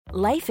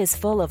Life is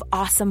full of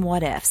awesome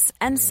what-ifs,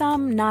 and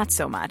some not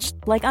so much,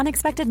 like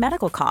unexpected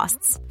medical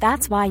costs.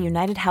 That's why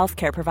United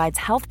Healthcare provides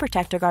Health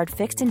Protector Guard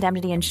fixed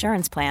indemnity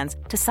insurance plans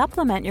to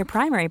supplement your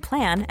primary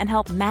plan and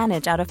help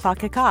manage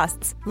out-of-pocket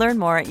costs. Learn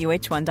more at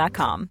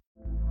uh1.com.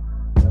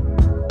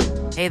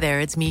 Hey there,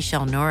 it's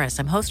Michelle Norris.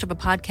 I'm host of a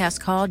podcast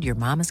called Your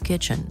Mama's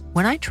Kitchen.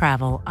 When I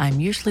travel, I'm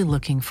usually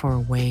looking for a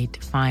way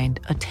to find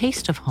a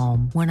taste of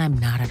home when I'm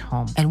not at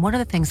home. And one of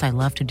the things I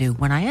love to do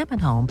when I am at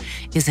home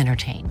is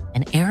entertain.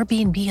 And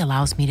Airbnb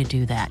allows me to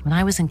do that. When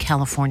I was in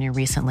California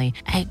recently,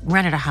 I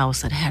rented a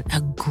house that had a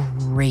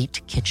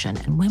great kitchen.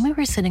 And when we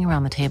were sitting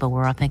around the table, we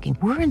were all thinking,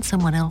 we're in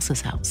someone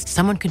else's house.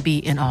 Someone could be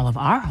in all of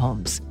our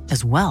homes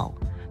as well.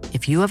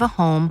 If you have a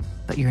home,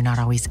 but you're not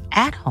always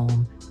at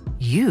home,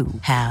 you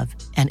have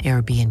an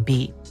Airbnb.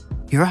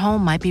 Your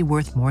home might be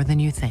worth more than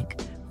you think.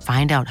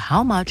 Find out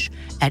how much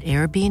at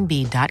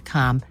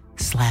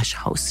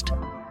airbnb.com/host.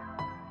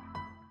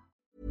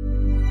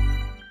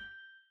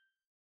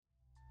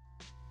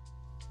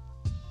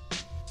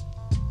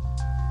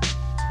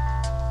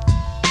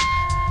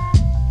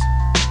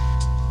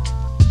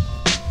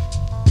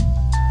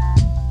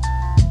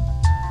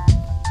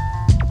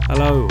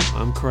 Hello,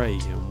 I'm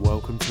Craig and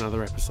welcome to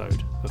another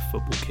episode of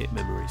Football Kit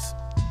Memories.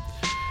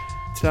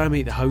 Today I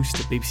meet the host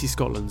of BBC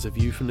Scotland's A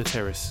View from the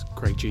Terrace,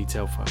 Craig G.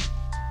 Telfer.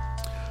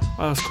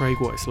 I asked Craig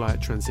what it's like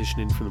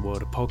transitioning from the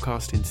world of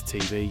podcasting to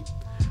TV,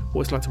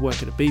 what it's like to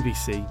work at the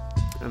BBC,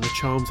 and the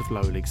charms of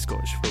lower league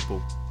Scottish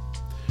football.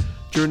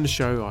 During the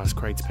show I asked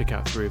Craig to pick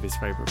out 3 of his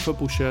favourite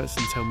football shirts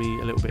and tell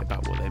me a little bit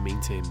about what they mean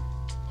to him.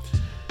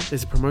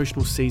 There's a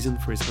promotional season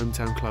for his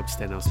hometown club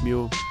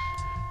Stenhousemuir,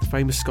 the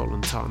famous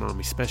Scotland Tartan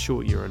Army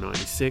Special at Euro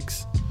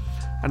 96,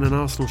 and an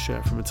Arsenal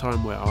shirt from a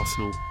time where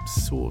Arsenal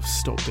sort of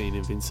stopped being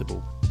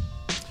invincible.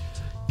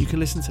 You can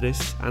listen to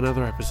this and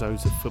other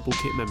episodes of Football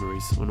Kit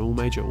Memories on all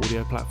major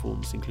audio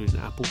platforms including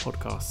Apple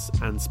Podcasts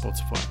and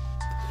Spotify.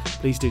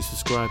 Please do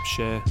subscribe,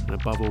 share, and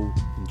above all,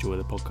 enjoy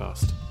the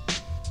podcast.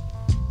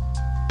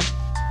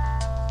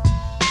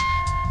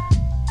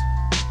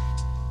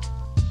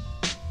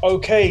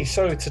 Okay,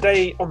 so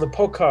today on the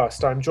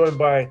podcast I'm joined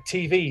by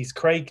TV's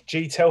Craig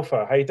G.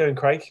 Telfer. How you doing,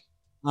 Craig?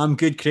 I'm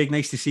good, Craig.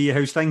 Nice to see you.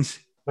 How's things?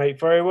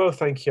 Mate, very well,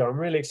 thank you. I'm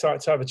really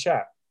excited to have a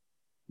chat.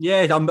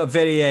 Yeah, I'm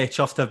very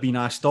chuffed to have been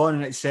asked on,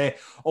 and it's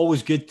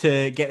always good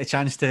to get the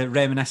chance to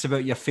reminisce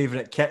about your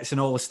favourite kits and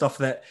all the stuff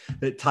that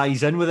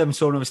ties in with them.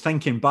 So when I was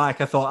thinking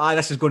back, I thought,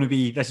 this is going to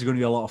be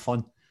a lot of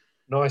fun.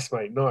 Nice,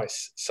 mate,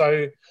 nice.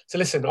 So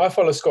listen, I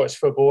follow Scottish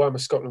football. I'm a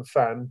Scotland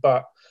fan,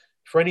 but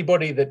for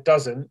anybody that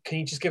doesn't, can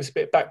you just give us a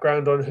bit of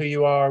background on who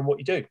you are and what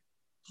you do?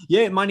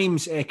 Yeah, my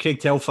name's Craig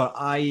Telfer.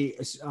 I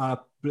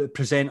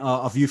present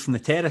a View from the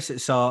Terrace.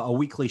 It's a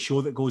weekly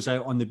show that goes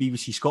out on the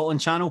BBC Scotland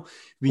channel.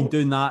 We've been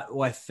doing that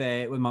with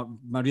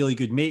my really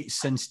good mates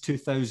since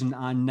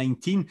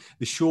 2019.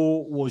 The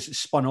show was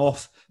spun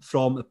off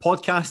from the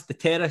podcast, The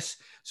Terrace,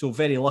 so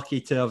very lucky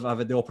to have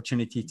had the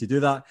opportunity to do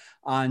that.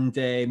 And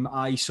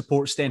I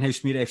support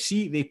Stenhousemuir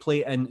FC. They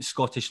play in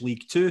Scottish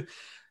League 2.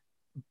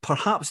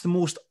 Perhaps the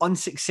most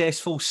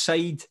unsuccessful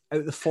side out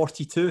of the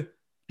 42.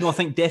 No, I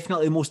think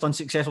definitely the most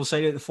unsuccessful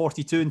side out of the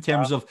 42 in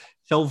terms of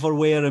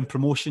silverware and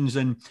promotions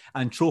and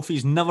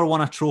trophies. Never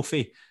won a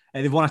trophy.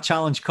 They've won a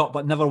Challenge Cup,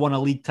 but never won a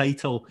league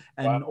title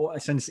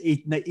since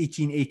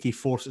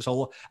 1884. So it's a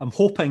lot. I'm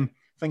hoping,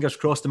 fingers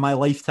crossed, in my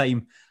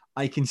lifetime,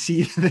 I can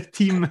see the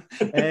team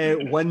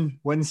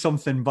win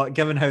something. But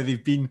given how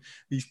they've been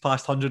these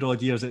past 100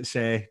 odd years, it's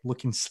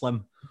looking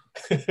slim.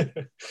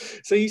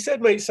 So you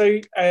said, mate,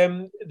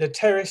 the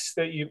Terrace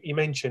that you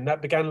mentioned,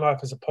 that began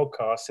life as a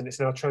podcast and it's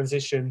now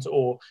transitioned,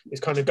 or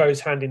it kind of goes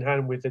hand in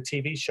hand with the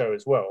TV show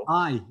as well.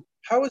 Aye.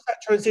 How has that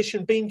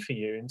transition been for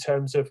you in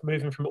terms of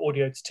moving from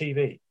audio to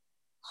TV?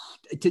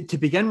 To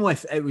begin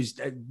with, it was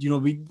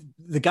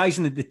the guys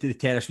in the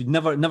Terrace, we'd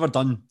never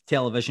done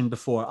television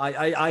before.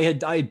 I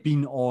had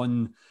been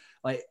on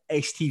like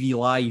STV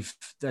Live,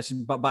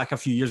 but back a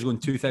few years ago in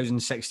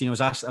 2016, I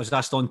was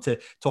asked on to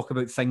talk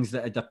about things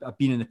that had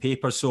been in the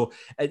paper. So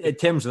in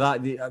terms of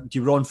that,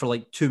 you were on for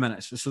like 2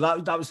 minutes. So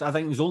that was, I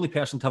think, was the only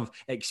person to have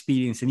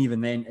experience, and even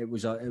then, it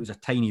was a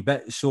tiny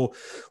bit. So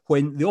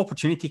when the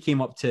opportunity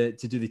came up to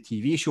do the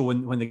TV show,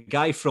 when the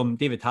guy from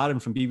David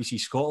Harron from BBC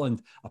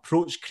Scotland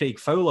approached Craig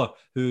Fowler,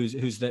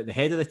 who's the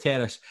head of the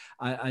Terrace,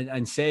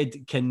 and said,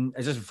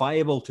 is this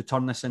viable to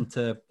turn this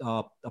into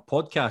a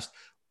podcast?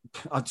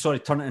 Turn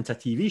it into a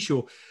TV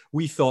show.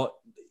 We thought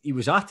he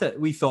was at it.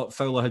 We thought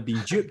Fowler had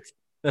been duped.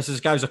 This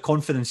guy was a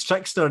confidence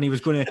trickster and he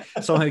was going to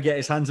somehow get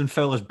his hands on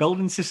Fowler's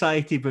Building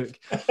Society book.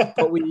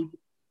 But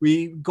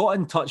we got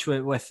in touch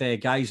with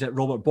guys at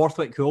Robert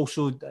Borthwick, who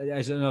also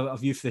is in a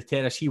View for the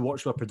Terrace. He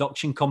works with a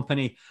production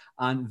company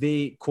and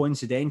they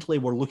coincidentally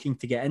were looking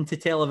to get into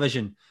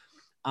television.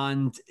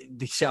 And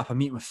they set up a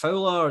meeting with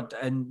Fowler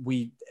and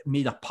we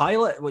made a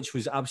pilot, which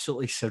was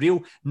absolutely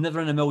surreal. Never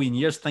in a million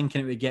years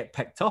thinking it would get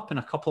picked up. And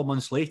a couple of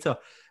months later,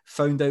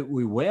 found out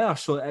we were.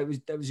 So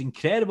it was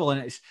incredible.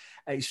 And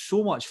it's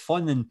so much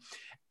fun. And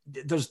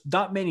there's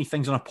that many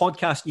things on a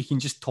podcast. You can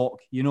just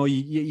talk,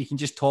 you can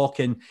just talk,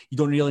 and you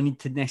don't really need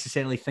to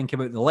necessarily think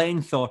about the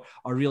length or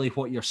really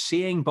what you're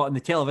saying. But on the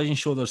television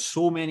show, there's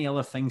so many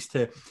other things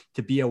to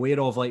be aware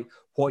of, like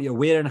what you're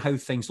wearing, how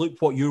things look,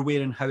 what you're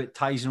wearing, how it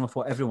ties in with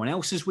what everyone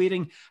else is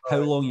wearing, how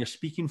long you're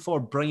speaking for,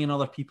 bringing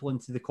other people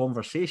into the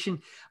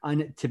conversation.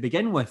 And to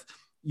begin with,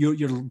 you're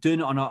doing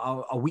it on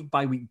a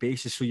week-by-week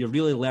basis, so you're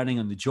really learning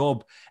on the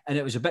job. And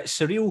it was a bit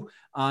surreal,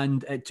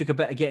 and it took a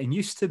bit of getting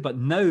used to. But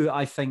now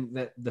I think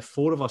that the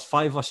five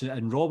of us,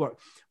 and Robert,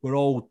 we're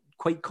all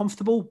quite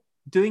comfortable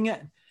doing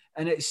it,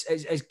 and it's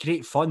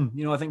great fun.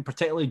 I think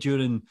particularly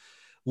during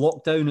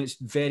lockdown, it's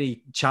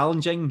very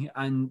challenging.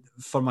 And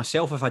for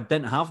myself, if I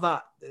didn't have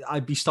that,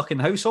 I'd be stuck in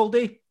the house all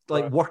day,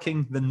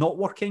 working than not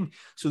working.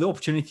 So the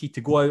opportunity to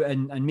go out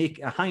and make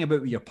a hang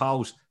about with your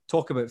pals,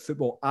 talk about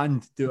football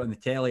and do it on the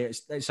telly,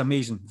 it's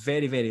amazing.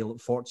 Very, very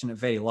fortunate,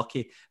 very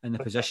lucky in the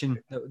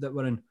position that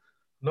we're in.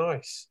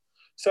 Nice.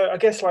 So I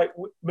guess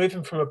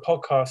moving from a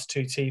podcast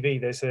to TV,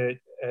 there's a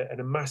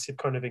massive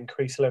kind of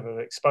increased level of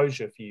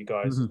exposure for you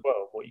guys as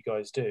well, what you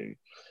guys do.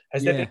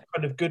 Has there been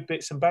kind of good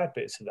bits and bad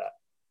bits of that?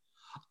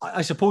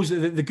 I suppose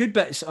the good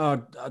bits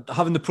are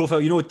having the profile,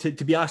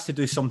 to be asked to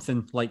do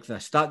something like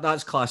this.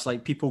 That's class.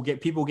 Like people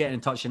getting in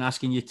touch and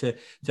asking you to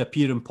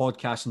appear in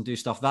podcasts and do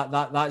stuff.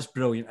 That's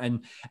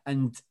brilliant.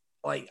 And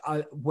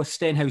with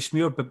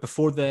Stenhousemuir, but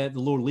before the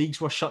lower leagues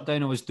were shut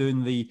down, I was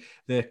doing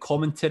the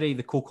commentary,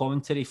 the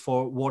co-commentary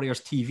for Warriors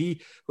TV,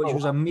 which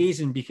was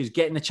amazing, because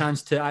getting the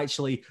chance to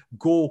actually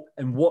go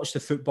and watch the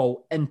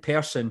football in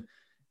person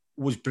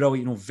was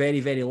brilliant. Very,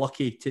 very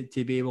lucky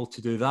to be able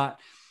to do that.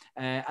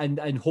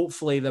 And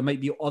hopefully there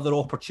might be other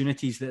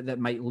opportunities that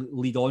might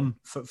lead on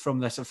from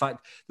this. In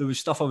fact, there was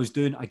stuff I was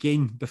doing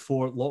again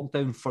before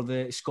lockdown for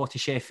the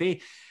Scottish FA.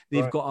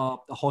 They've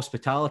got a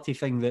hospitality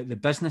thing, the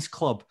business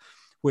club,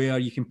 where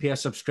you can pay a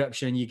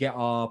subscription, you get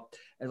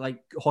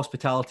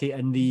hospitality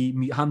in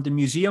the Hampden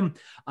Museum,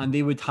 and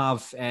they would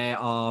have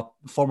a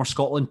former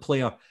Scotland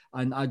player,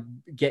 and I'd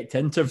get to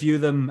interview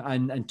them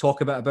and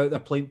talk about their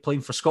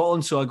playing for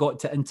Scotland. So I got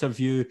to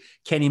interview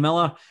Kenny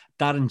Miller.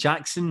 Darren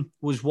Jackson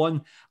was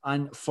one.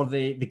 And for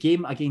the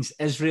game against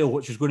Israel,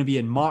 which was going to be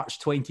in March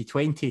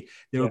 2020,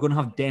 they were going to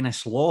have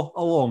Dennis Law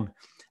along.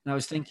 And I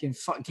was thinking,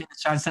 get a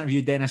chance to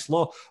interview Dennis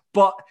Law.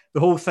 But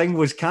the whole thing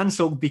was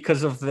cancelled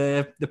because of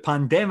the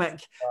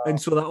pandemic. Wow. And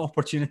so that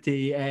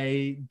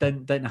opportunity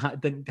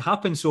didn't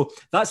happen. So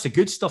that's the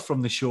good stuff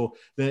from the show.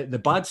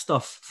 The bad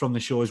stuff from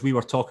the show, as we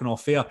were talking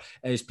off air,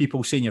 is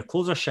people saying your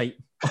clothes are shite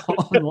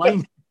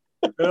online.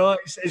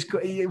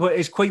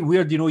 It's quite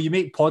weird. You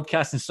make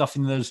podcasts and stuff,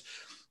 and there's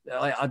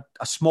a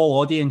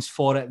small audience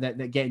for it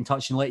that get in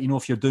touch and let you know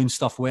if you're doing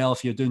stuff well,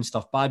 if you're doing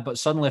stuff bad. But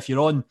suddenly, if you're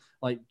on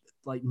like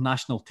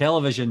national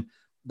television,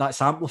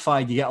 that's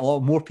amplified. You get a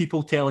lot more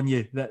people telling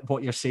you that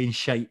what you're saying is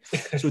shite.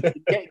 So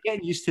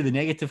getting used to the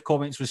negative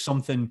comments was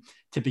something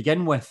to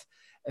begin with.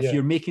 If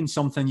you're making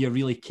something you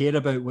really care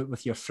about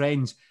with your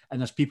friends,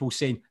 and there's people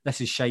saying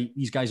this is shite,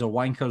 these guys are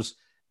wankers,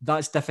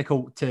 that's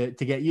difficult to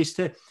get used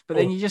to. But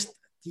then you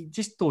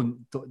just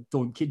don't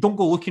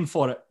go looking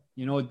for it.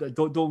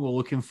 Don't go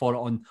looking for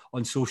it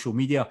on social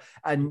media,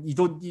 and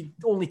you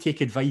only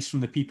take advice from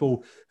the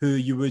people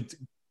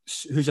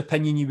whose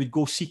opinion you would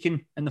go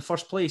seeking in the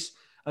first place.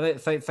 I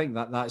think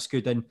that's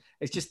good, and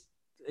it's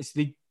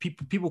the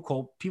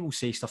people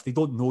say stuff, they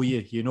don't know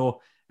you.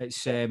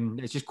 It's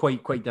just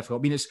quite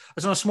difficult. I mean, it's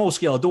on a small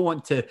scale. I don't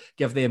want to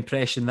give the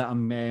impression that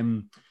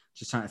I'm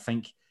just trying to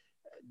think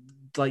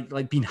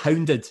like being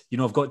hounded.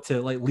 I've got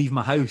to leave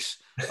my house.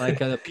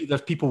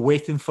 There's people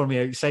waiting for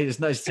me outside.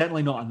 It's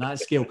certainly not on that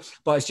scale,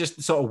 but it's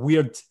just sort of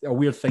a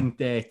weird thing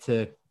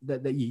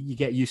that you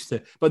get used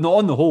to. But no,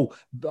 on the whole,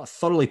 a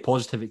thoroughly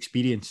positive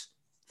experience.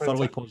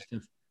 Thoroughly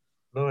positive.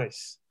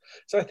 Nice.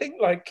 So I think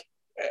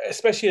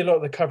especially a lot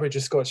of the coverage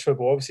of Scottish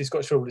football, obviously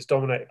Scottish football is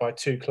dominated by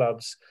two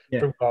clubs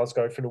from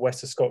Glasgow, from the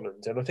west of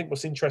Scotland. And I think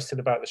what's interesting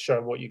about the show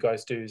and what you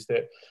guys do is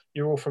that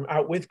you're all from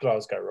out with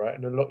Glasgow, right?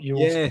 And you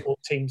also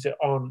support teams that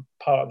aren't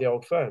part of the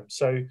old firm.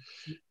 So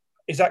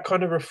is that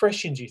kind of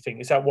refreshing, do you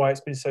think? Is that why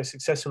it's been so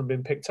successful and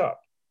been picked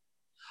up?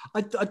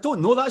 I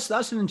don't know.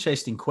 That's an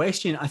interesting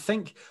question. I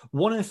think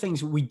one of the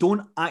things, we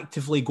don't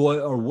actively go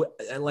out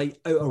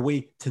our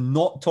way to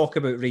not talk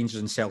about Rangers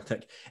and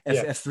Celtic.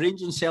 If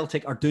Rangers and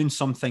Celtic are doing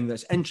something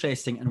that's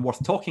interesting and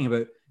worth talking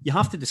about, you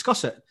have to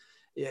discuss it.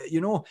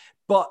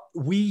 But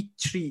we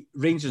treat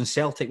Rangers and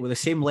Celtic with the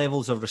same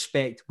levels of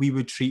respect we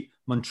would treat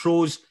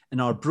Montrose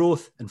and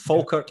Arbroath and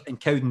Falkirk and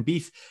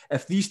Cowdenbeath.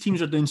 If these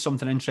teams are doing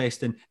something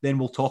interesting, then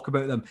we'll talk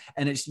about them.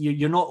 And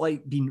you're not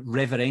being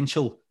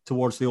reverential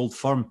towards the old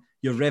firm.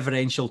 You're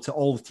reverential to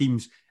all the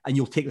teams, and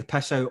you'll take the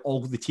piss out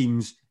all the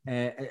teams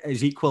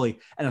as equally.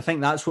 And I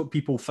think that's what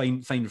people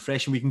find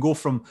refreshing. We can go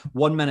from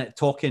 1 minute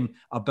talking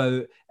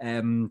about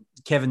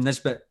Kevin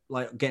Nisbet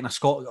getting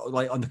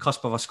on the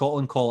cusp of a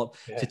Scotland call-up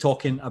to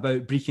talking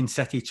about Brechin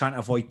City trying to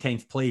avoid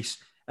 10th place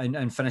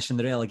and finishing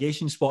the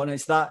relegation spot. And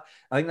it's that,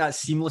 I think that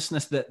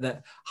seamlessness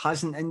that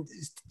hasn't, and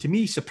to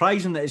me,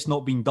 surprising that it's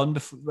not been done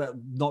before,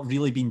 not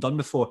really been done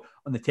before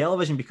on the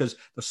television, because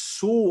there's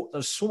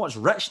so much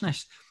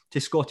richness to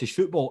Scottish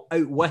football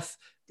out with,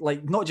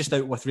 like, not just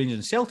out with Rangers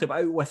and Celtic,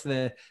 but out with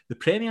the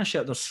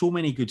Premiership. There's so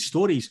many good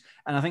stories.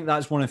 And I think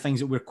that's one of the things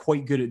that we're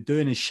quite good at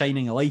doing, is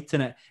shining a light in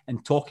it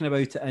and talking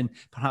about it, and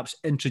perhaps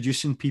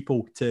introducing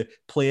people to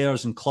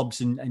players and clubs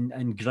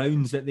and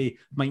grounds that they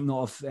might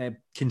not have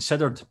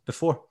considered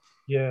before.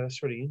 Yeah,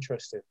 that's really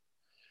interesting.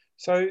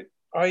 So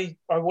I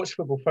watched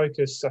Football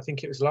Focus, I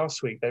think it was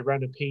last week. They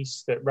ran a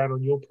piece that ran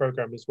on your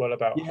programme as well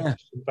about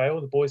Hutchinson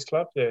Vale, the boys'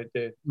 club,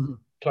 the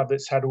club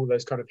that's had all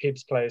those kind of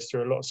Hibs players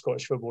through. A lot of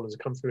Scottish footballers have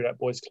come through that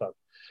boys' club.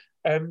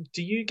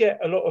 Do you get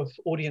a lot of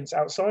audience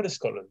outside of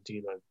Scotland, do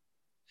you know?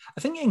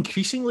 I think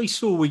increasingly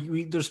so.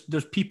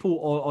 There's people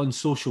on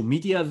social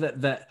media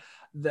that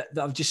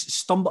have just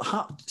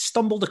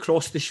stumbled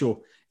across the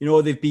show. You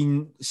know, they've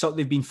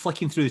been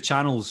flicking through the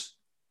channels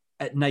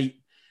at night,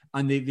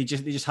 and they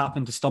just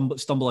happen to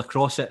stumble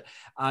across it,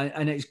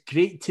 and it's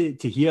great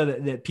to hear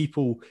that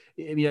people.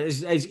 I mean,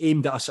 it's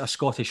aimed at a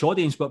Scottish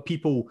audience, but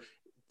people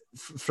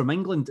from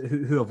England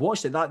who have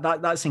watched it,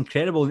 that's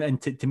incredible,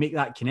 and to make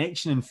that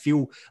connection and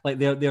feel like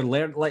they're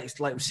learning,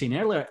 like I was saying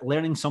earlier,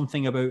 learning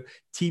something about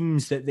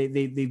teams that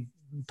they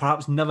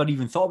perhaps never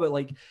even thought about,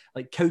 like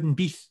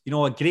Cowdenbeath, you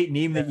know, a great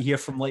name that you hear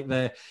from like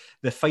the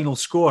final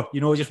score,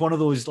 you know, just one of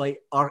those like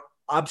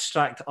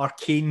abstract,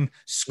 arcane,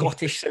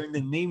 Scottish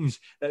sounding names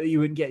that you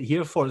wouldn't get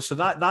here for. So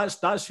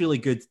that's really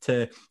good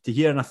to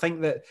hear. And I think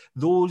that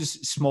those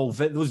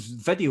those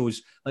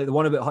videos, like the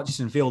one about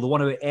Hutchinson Vale, the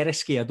one about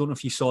Eriskay, I don't know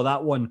if you saw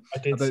that one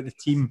about the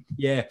team,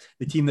 the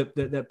team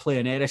that play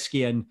in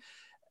Eriskay, and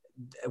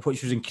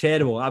which was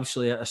incredible,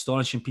 absolutely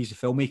astonishing piece of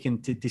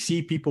filmmaking. To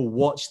see people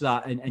watch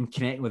that and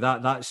connect with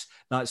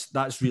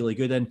that's really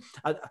good. And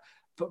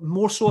but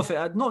more so,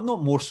 not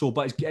more so,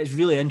 but it's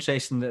really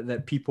interesting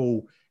that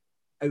people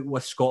out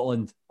with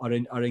Scotland are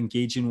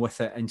engaging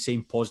with it and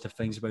saying positive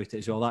things about it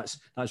as well.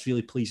 That's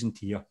really pleasing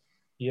to hear.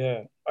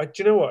 Yeah, do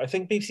you know what? I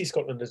think BBC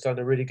Scotland has done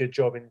a really good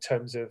job in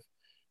terms of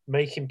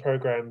making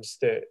programmes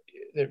that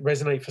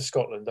resonate for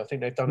Scotland. I think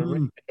they've done a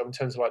really good job in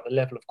terms of like the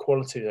level of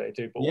quality that they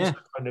do, but also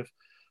kind of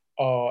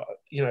are,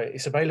 you know,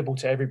 it's available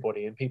to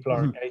everybody and people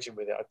are engaging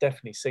with it. I've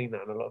definitely seen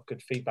that, and a lot of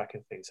good feedback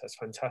and things. That's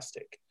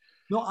fantastic.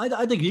 No,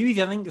 I'd agree with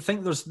you. I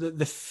think there's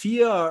the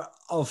fear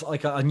of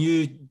like a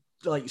new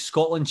like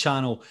Scotland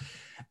channel,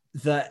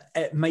 that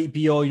it might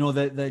be all, you know,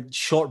 the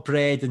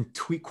shortbread and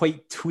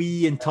quite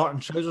twee and tartan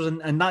trousers,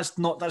 and that's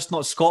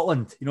not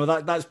Scotland. You know,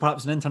 that's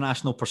perhaps an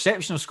international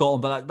perception of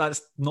Scotland, but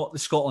that's not the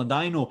Scotland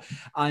I know.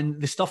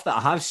 And the stuff that I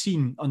have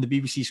seen on the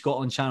BBC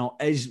Scotland channel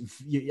is,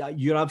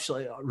 you're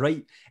absolutely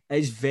right,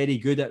 is very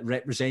good at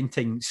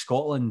representing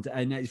Scotland,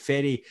 and it's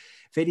very,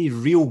 very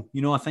real.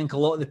 You know, I think a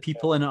lot of the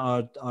people in it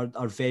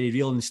are very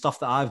real, and the stuff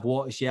that I've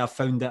watched, I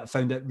found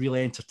it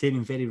really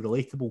entertaining, very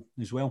relatable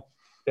as well.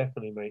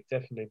 Definitely, mate,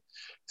 definitely.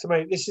 So,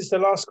 mate, this is the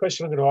last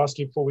question I'm going to ask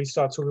you before we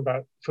start talking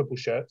about football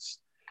shirts.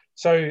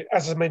 So,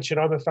 as I mentioned,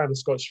 I'm a fan of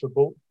Scottish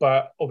football,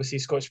 but obviously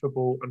Scottish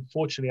football,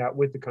 unfortunately, out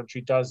with the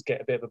country, does get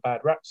a bit of a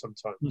bad rap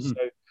sometimes.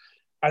 So,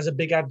 as a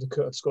big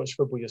advocate of Scottish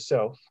football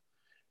yourself,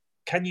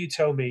 can you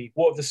tell me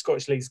what have the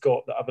Scottish leagues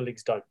got that other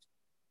leagues don't?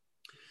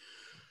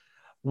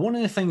 One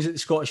of the things that the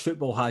Scottish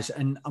football has,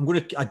 and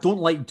I don't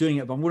like doing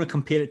it, but I'm going to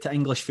compare it to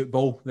English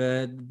football,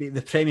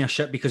 the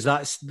Premiership, because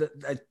that's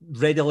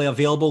readily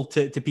available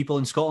to people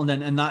in Scotland,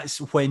 and that's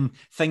when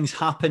things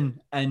happen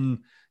in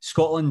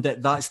Scotland,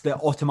 that's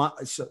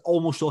it's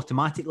almost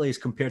automatically as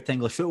compared to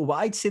English football. But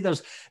I'd say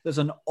there's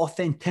an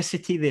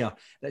authenticity there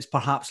that's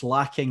perhaps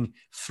lacking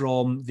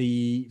from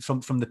the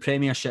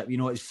Premiership. You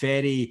know, it's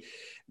very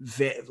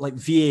like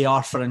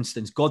VAR, for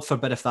instance. God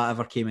forbid if that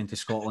ever came into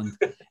Scotland.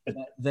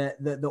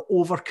 the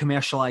over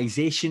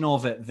commercialization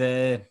of it.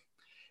 The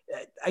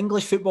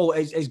English football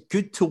is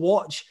good to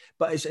watch,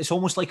 but it's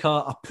almost like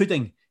a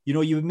pudding. You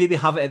know, you would maybe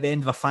have it at the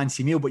end of a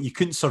fancy meal, but you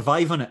couldn't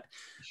survive on it.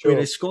 Sure.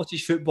 Whereas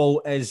Scottish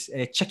football is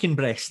chicken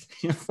breast,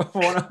 for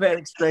want of a better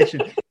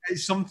expression.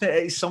 It's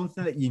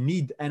something that you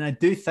need, and I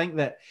do think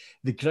that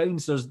the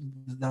grounds,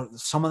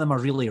 some of them are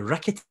really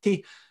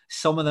rickety,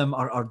 some of them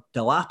are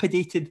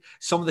dilapidated,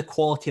 some of the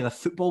quality of the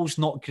football's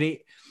not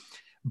great,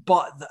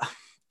 but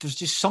there's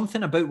just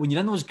something about when you're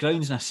in those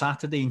grounds on a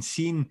Saturday and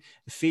seeing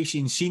the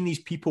faces and seeing these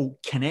people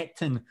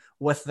connecting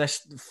with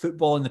this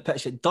football on the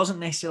pitch that doesn't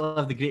necessarily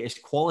have the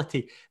greatest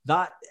quality.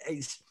 That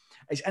is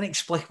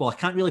inexplicable. I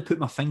can't really put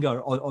my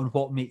finger on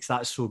what makes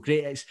that so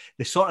great. It's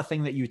the sort of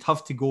thing that you would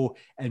have to go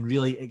and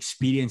really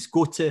experience.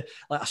 Go to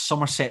like a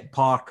Somerset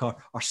Park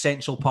or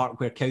Central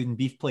Park where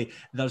Cowdenbeath play.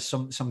 There's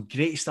some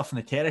great stuff in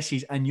the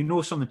terraces, and you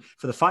know something,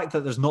 for the fact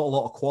that there's not a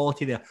lot of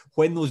quality there,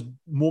 when those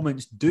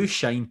moments do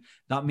shine,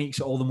 that makes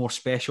it all the more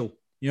special.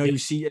 You know,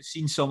 you've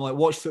seen some, like,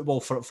 watched football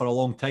for a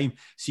long time,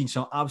 seen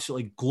some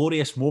absolutely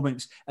glorious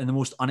moments in the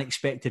most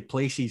unexpected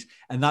places,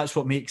 and that's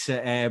what makes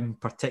it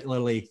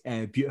particularly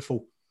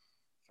beautiful.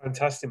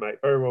 Fantastic, mate.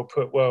 Very well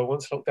put. Well,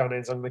 once lockdown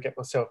ends, I'm going to get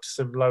myself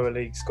some lower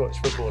league Scottish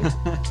football.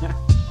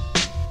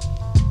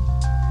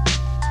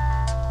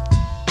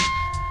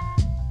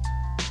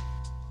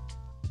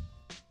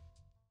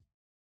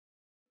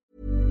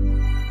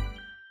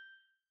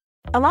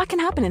 A lot can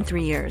happen in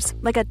 3 years,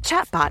 like a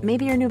chatbot may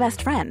be your new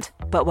best friend.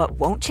 But what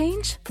won't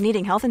change?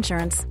 Needing health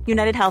insurance.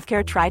 United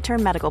Healthcare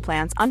Tri-Term Medical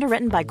Plans,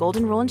 underwritten by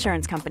Golden Rule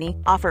Insurance Company,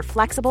 offer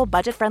flexible,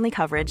 budget-friendly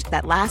coverage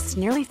that lasts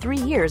nearly 3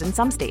 years in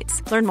some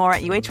states. Learn more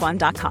at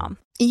uh1.com.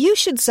 You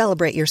should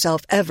celebrate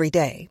yourself every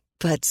day,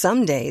 but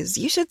some days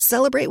you should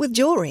celebrate with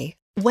jewelry.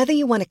 Whether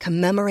you want to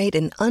commemorate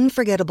an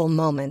unforgettable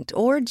moment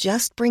or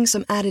just bring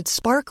some added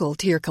sparkle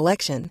to your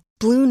collection,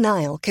 Blue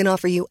Nile can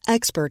offer you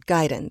expert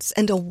guidance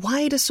and a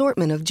wide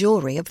assortment of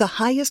jewelry of the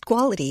highest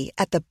quality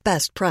at the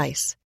best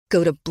price.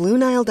 Go to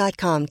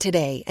BlueNile.com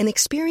today and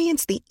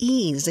experience the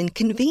ease and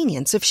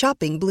convenience of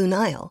shopping Blue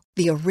Nile,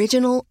 the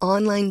original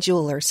online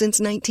jeweler since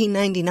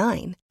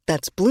 1999.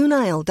 That's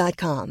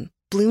BlueNile.com.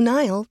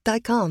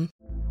 BlueNile.com.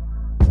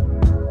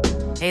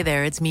 Hey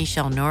there, it's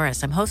Michelle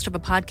Norris. I'm host of a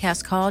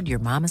podcast called Your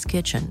Mama's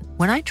Kitchen.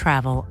 When I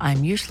travel,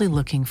 I'm usually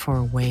looking for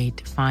a way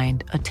to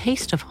find a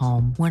taste of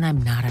home when I'm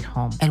not at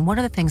home. And one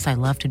of the things I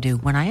love to do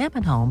when I am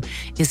at home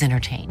is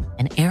entertain.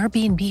 And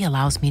Airbnb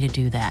allows me to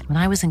do that. When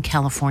I was in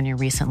California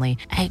recently,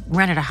 I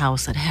rented a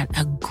house that had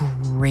a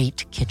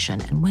great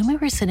kitchen. And when we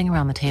were sitting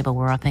around the table,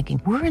 we're all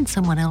thinking, we're in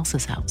someone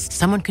else's house.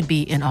 Someone could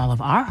be in all of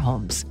our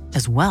homes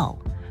as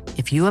well.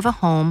 If you have a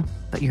home,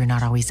 but you're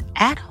not always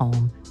at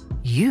home,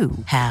 you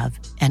have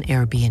an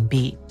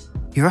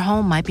Airbnb. Your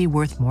home might be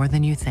worth more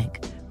than you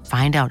think.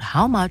 Find out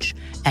how much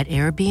at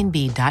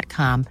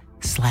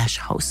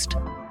airbnb.com/host.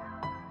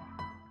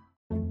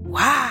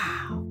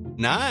 Wow.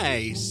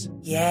 Nice.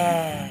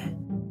 Yeah.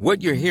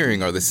 What you're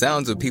hearing are the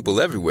sounds of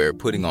people everywhere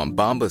putting on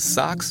Bombas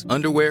socks,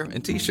 underwear,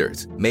 and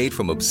T-shirts made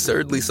from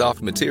absurdly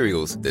soft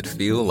materials that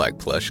feel like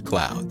plush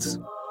clouds.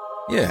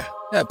 Yeah,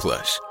 that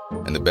plush.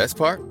 And the best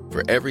part?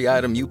 For every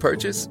item you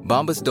purchase,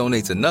 Bombas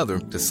donates another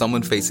to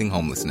someone facing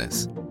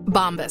homelessness.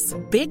 Bombas.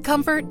 Big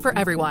comfort for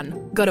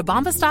everyone. Go to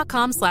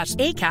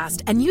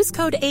bombas.com/ACAST and use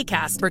code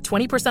ACAST for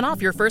 20%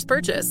 off your first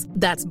purchase.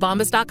 That's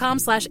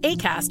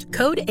bombas.com/ACAST.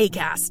 Code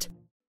ACAST.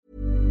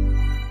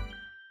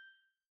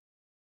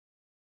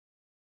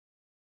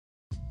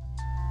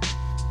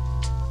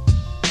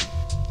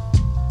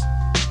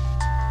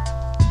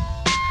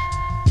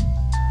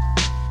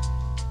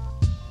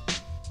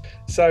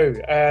 So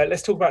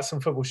let's talk about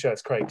some football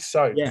shirts, Craig.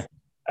 So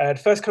the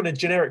first kind of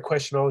generic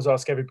question I always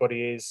ask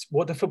everybody is,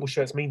 what do football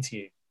shirts mean to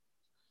you?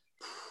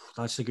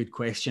 That's a good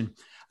question.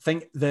 I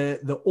think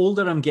the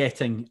older I'm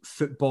getting,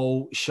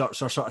 football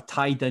shirts are sort of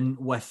tied in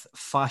with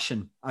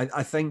fashion.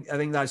 I think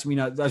that's,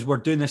 as we're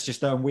doing this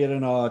just now, I'm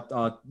wearing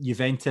a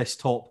Juventus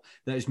top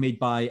that is made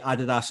by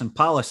Adidas and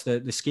Palace,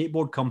 the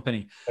skateboard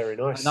company. Very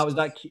nice. And that was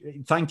that.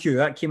 Thank you.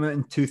 That came out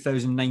in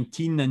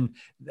 2019 and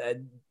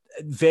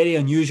very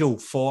unusual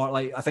for,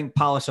 like, I think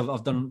Palace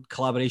have done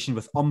collaboration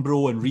with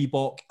Umbro and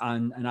Reebok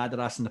and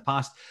Adidas in the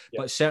past,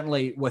 but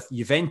certainly with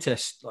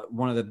Juventus, like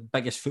one of the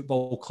biggest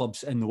football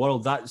clubs in the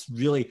world, that's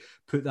really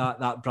put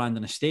that brand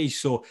on a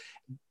stage. So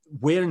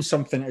wearing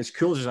something as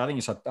cool as I think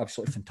it's an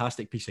absolutely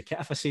fantastic piece of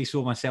kit, if I say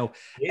so myself.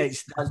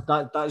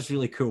 That's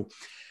really cool.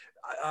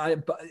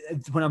 But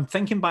when I'm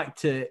thinking back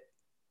to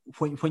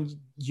when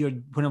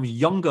I was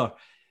younger,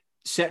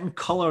 certain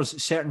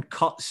colours, certain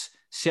cuts,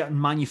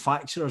 certain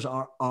manufacturers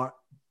are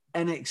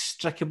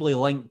inextricably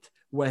linked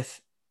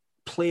with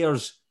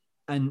players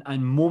and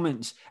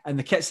moments. And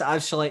the kits that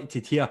I've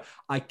selected here,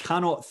 I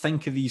cannot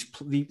think of these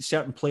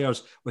certain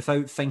players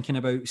without thinking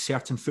about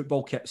certain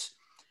football kits.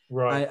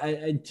 Right.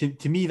 And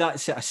to me,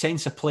 that's a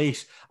sense of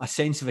place, a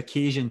sense of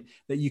occasion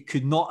that you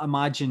could not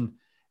imagine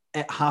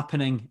it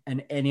happening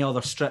in any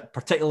other strip,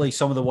 particularly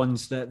some of the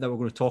ones that we're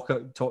going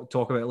to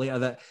talk about later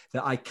that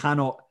I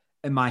cannot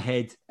in my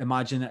head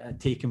imagine it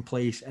taking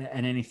place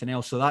in anything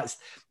else. So that's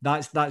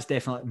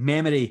definitely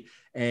memory,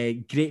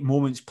 great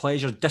moments,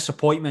 pleasures,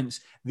 disappointments.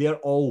 They're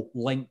all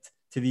linked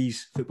to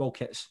these football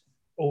kits.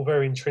 All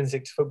very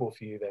intrinsic to football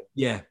for you then.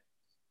 Yeah.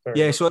 Very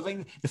nice. So I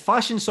think the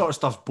fashion sort of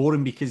stuff's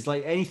boring because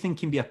like anything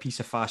can be a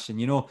piece of fashion,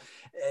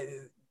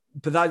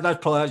 but that's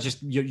probably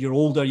just you're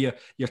older, your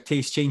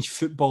taste change.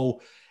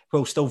 Football,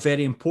 while still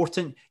very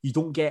important, you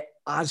don't get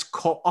as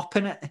caught up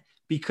in it,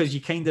 because you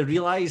kind of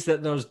realise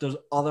that there's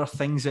other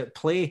things at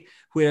play.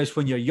 Whereas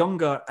when you're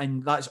younger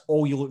and that's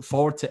all you look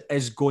forward to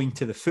is going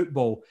to the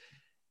football,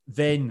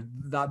 then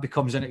that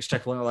becomes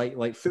inextricably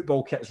like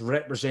football kits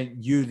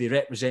represent you, they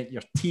represent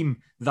your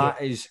team.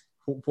 That is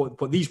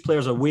what these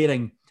players are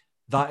wearing.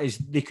 That is,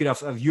 they could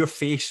have your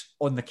face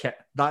on the kit.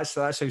 That's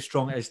how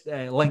strong it is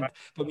linked. Right.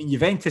 But I mean,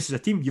 Juventus is a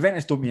team.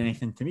 Juventus don't mean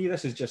anything to me.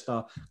 This is just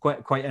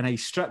quite a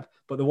nice strip.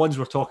 But the ones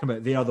we're talking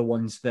about, they are the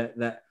ones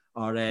that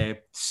are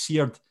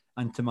seared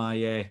into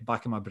my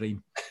back of my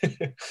brain.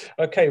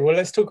 Okay, well,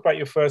 let's talk about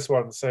your first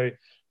one. So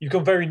you've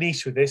gone very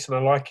niche with this, and I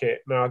like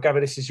it. Now, I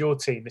gather this is your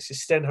team. This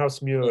is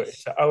Stenhouse Muir. Yes.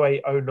 It's the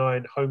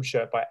 08-09 home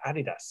shirt by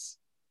Adidas.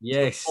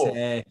 Yes.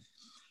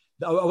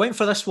 I went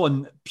for this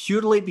one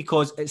purely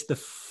because it's the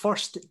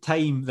first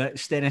time that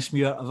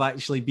Stennismuir have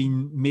actually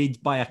been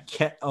made by a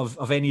kit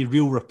of any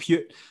real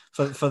repute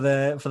for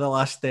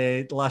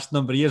the last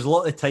number of years. A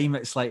lot of the time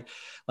it's like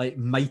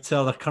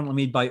Mitre. They're currently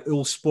made by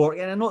Uhlsport,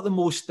 and not the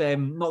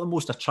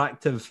most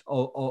attractive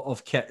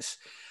of kits.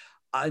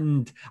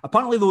 And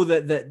apparently, though,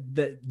 that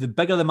the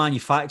bigger the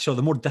manufacturer,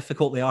 the more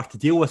difficult they are to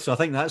deal with. So I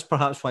think that's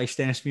perhaps why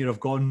Stennismuir have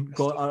gone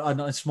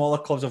and smaller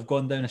clubs have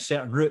gone down a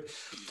certain route.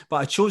 But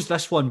I chose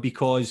this one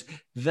because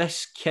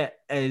this kit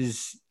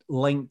is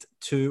linked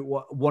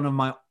to one of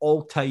my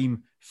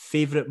all-time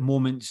favourite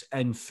moments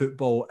in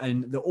football.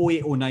 And the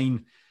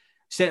 08-09,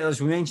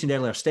 as we mentioned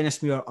earlier,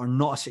 Stennismuir are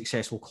not a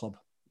successful club.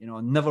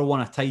 Never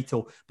won a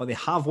title, but they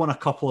have won a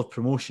couple of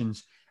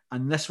promotions.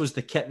 And this was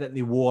the kit that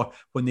they wore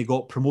when they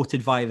got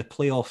promoted via the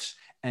playoffs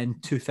in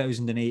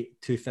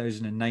 2008,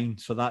 2009.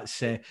 So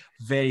that's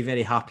very,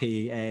 very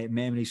happy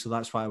memory. So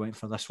that's why I went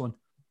for this one.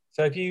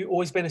 So have you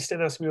always been a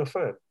Stennismuir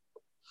fan?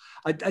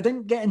 I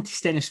didn't get into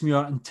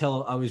Stennismuir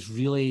until I was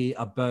really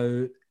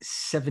about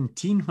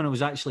 17 when I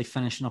was actually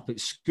finishing up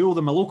at school.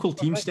 They're my local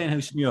team,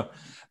 Stenhousemuir.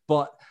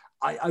 But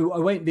I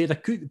went there. They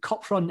had a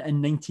cup run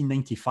in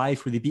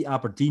 1995 where they beat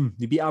Aberdeen.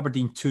 They beat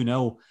Aberdeen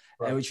 2-0.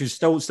 Right. Which was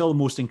still the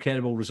most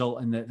incredible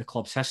result in the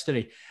club's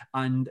history,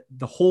 and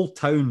the whole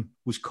town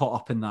was caught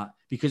up in that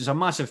because it's a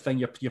massive thing.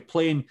 You're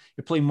playing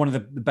one of the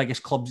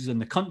biggest clubs in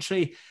the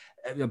country,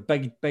 a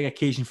big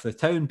occasion for the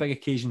town, big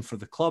occasion for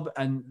the club,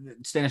 and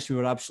Stennismuir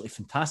were absolutely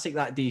fantastic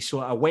that day. So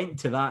I went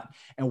to that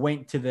and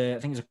went to I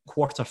think it was a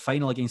quarter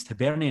final against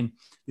Hibernian.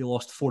 They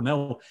lost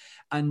 4-0,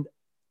 and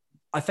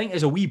I think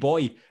as a wee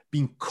boy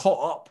being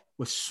caught up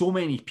with so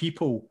many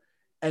people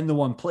in the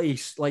one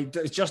place, like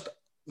it's just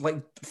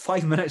like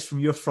 5 minutes from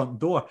your front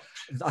door.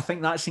 I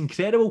think that's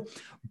incredible.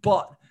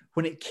 But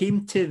when it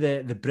came to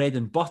the bread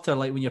and butter,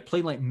 like when you're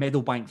playing like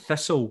Meadowbank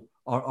Thistle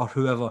or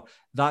whoever,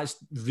 that's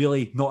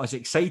really not as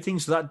exciting.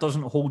 So that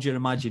doesn't hold your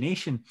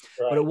imagination.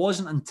 Right. But it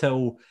wasn't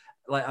until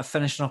like I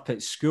finished up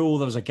at school,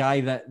 there was a guy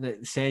that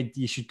said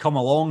you should come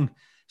along.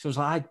 So I was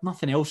like, I had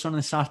nothing else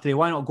on Saturday.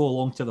 Why not go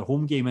along to their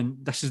home game?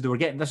 And this is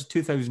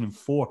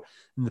 2004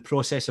 in the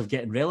process of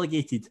getting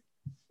relegated.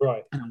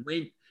 Right. And I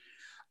went.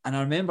 And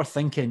I remember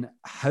thinking,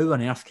 how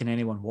on earth can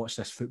anyone watch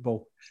this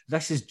football?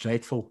 This is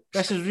dreadful.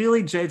 This is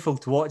really dreadful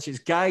to watch. It's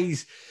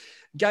guys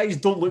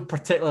don't look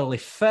particularly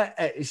fit.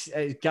 It's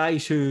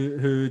guys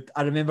who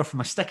I remember from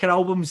my sticker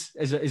albums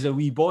as a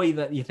wee boy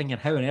that you're thinking,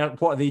 how on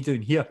earth, what are they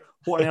doing here?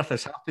 What on earth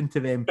has happened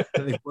to them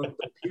that they've wound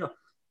up here?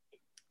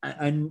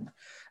 And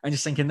I'm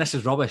just thinking, this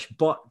is rubbish.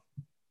 But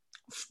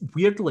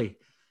weirdly,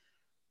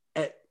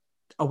 I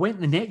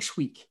went the next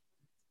week.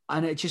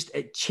 And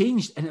it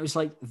changed, and it was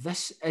like,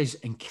 this is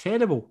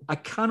incredible. I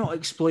cannot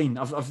explain.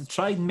 I've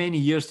tried many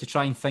years to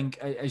try and think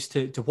as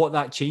to what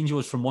that change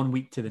was from one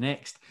week to the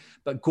next.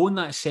 But going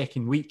that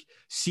second week,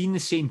 seeing the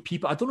same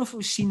people, I don't know if it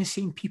was seeing the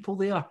same people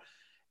there,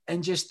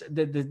 and just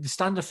the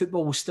standard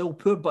football was still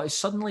poor, but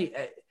suddenly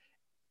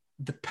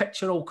the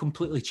picture all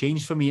completely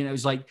changed for me. And it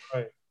was like,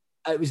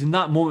 It was in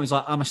that moment, it was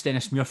like, I'm a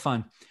Stennismuir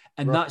fan.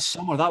 And that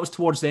summer, that was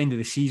towards the end of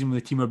the season when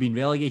the team were being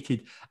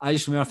relegated. I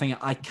just remember thinking,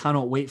 I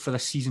cannot wait for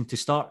this season to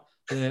start,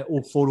 the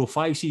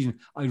 04-05 season.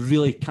 I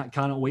really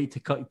cannot wait to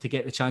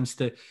get the chance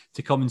to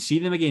come and see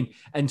them again.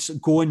 And so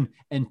going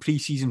in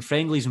pre-season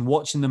friendlies and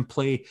watching them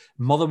play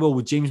Motherwell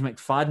with James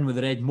McFadden with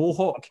the red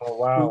mohawk,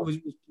 who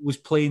was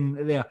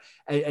playing there,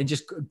 and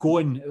just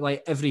going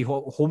like every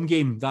home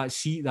game that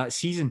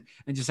season,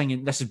 and just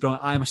thinking, this is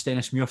brilliant. I am a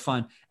Stennismuir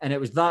fan. And it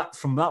was that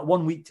from that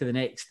 1 week to the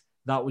next.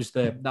 That was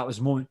the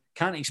moment.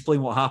 Can't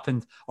explain what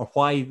happened or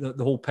why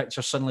the whole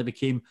picture suddenly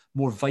became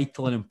more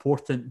vital and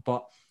important.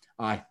 But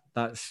that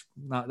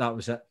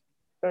was it.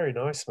 Very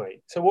nice,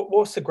 mate. So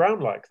what's the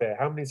ground like there?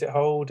 How many does it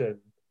hold, and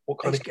what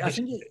kind of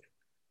conditions is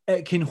it?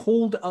 It can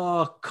hold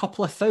a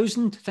couple of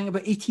thousand. I think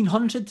about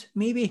 1,800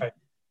 maybe. Okay.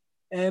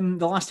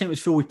 The last time it was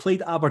full, we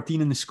played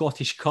Aberdeen in the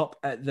Scottish Cup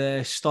at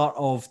the start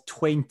of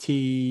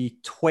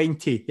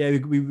 2020. Yeah,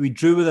 we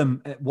drew with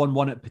them at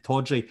 1-1 at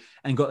Pittodrie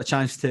and got the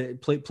chance to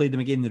play them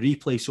again in the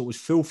replay. So it was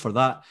full for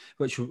that,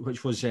 which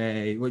was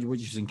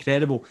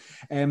incredible.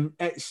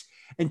 It's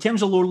in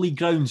terms of lower league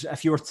grounds.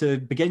 If you were to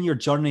begin your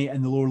journey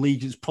in the lower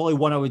leagues, it's probably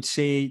one I would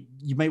say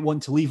you might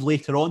want to leave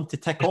later on to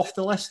tick off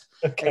the list.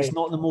 Okay. It's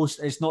not the most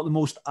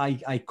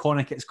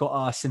iconic. It's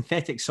got a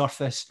synthetic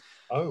surface.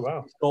 Oh,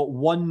 wow. It's got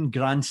one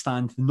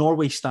grandstand, the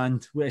Norway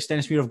stand, where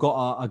Stennismuir have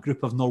got a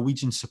group of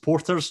Norwegian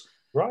supporters.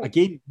 Right.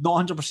 Again,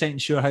 not 100%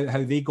 sure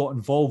how they got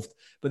involved,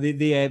 but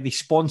they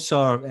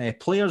sponsor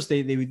players.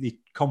 They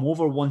come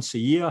over once a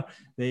year.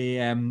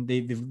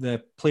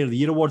 The Player of the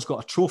Year Awards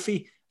got a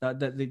trophy,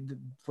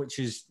 which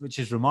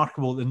is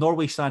remarkable. The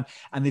Norway stand,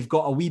 and they've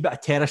got a wee bit of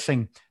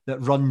terracing that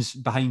runs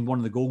behind one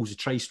of the goals, the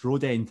Trice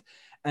Road end.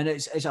 And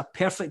it's a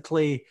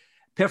perfectly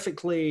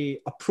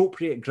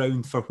appropriate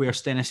ground for where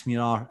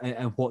Stennismuir are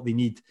and what they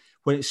need.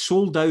 When it's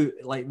sold out,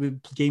 like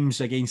with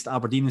games against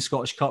Aberdeen in the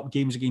Scottish Cup,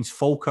 games against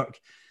Falkirk,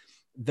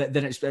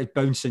 then it's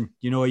bouncing.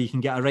 You can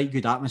get a right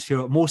good atmosphere.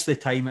 But most of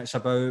the time, it's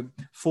about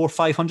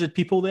 400-500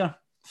 people there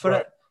for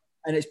it.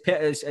 and it's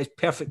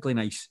perfectly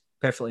nice.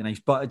 Perfectly nice.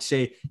 But I'd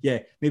say, yeah,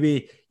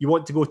 maybe you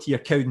want to go to your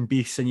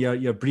Cowdenbeaths and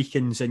your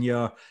Brecons and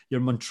your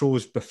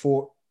Montrose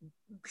before.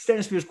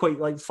 Stenhousemuir's quite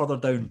like further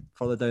down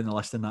the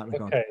list in that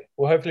regard. Okay.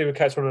 Well, hopefully we'll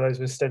catch one of those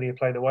with Steny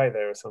playing away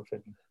there or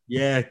something.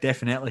 Yeah,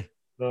 definitely.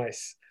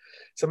 Nice.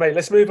 So, mate,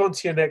 let's move on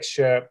to your next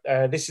shirt.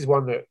 This is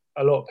one that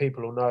a lot of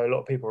people will know, a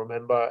lot of people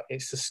remember.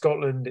 It's the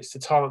Scotland, it's the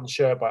tartan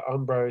shirt by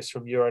Umbros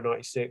from Euro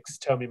 96.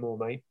 Tell me more,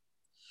 mate.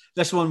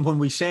 This one, when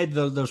we said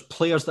there's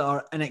players that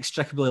are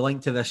inextricably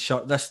linked to this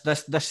shirt,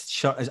 this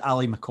shirt is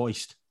Ali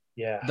McCoist.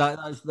 Yeah.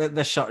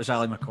 This shirt is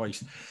Ali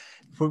McCoist.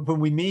 When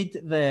we made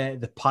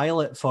the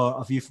pilot for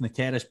A View from the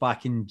Terrace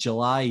back in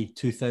July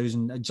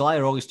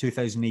or August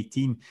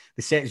 2018,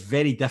 the set is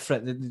very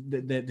different.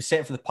 The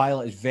set for the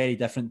pilot is very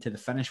different to the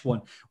finished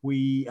one.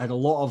 We had a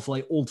lot of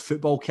like old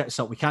football kits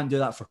up. We can't do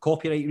that for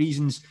copyright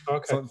reasons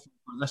for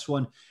this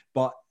one,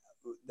 but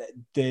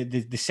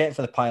the set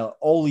for the pilot,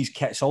 all these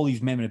kits, all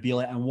these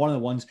memorabilia, and one of the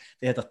ones,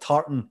 they had a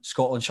tartan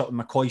Scotland shirt with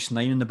McCoist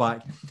 9 in the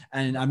back.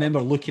 And I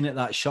remember looking at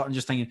that shirt and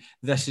just thinking,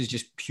 this is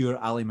just pure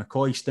Ali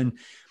McCoist. And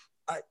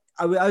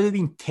I would have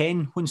been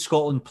 10 when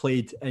Scotland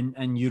played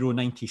in Euro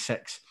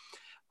 96.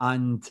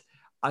 And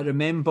I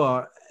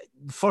remember,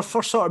 first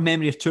sort of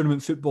memory of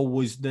tournament football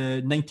was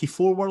the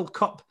 94 World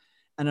Cup.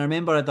 And I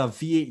remember I had a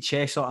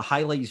VHS, sort of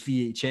highlights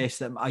VHS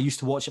that I used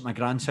to watch at my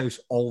grand's house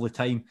all the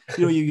time.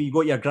 You know, you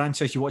go to your grand's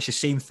house, you watch the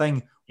same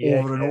thing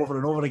over and over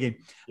and over again.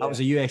 That was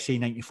a USA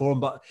 94.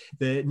 But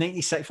the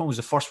 96 one was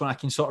the first one I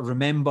can sort of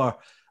remember,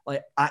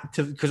 like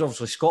active, because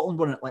obviously Scotland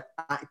weren't like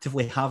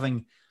actively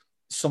having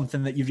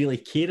something that you really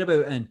care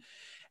about. And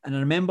I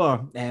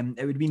remember it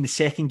would have been the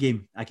second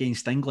game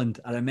against England.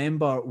 I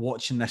remember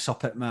watching this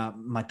up at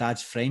my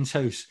dad's friend's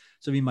house.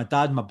 So I mean, my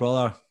dad, my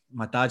brother,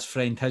 my dad's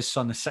friend, his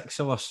son, the six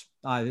of us.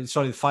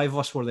 The 5 of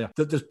us were there.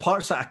 There's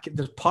parts of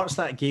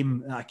that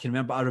game that I can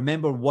remember. I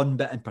remember one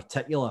bit in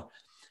particular,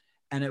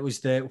 and it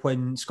was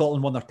when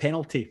Scotland won their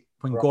penalty,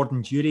 when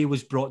Gordon Durie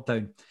was brought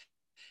down.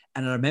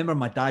 And I remember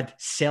my dad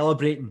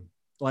celebrating,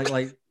 like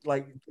I've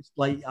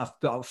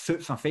got a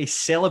foot for my face,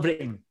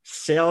 celebrating.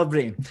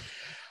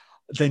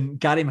 Then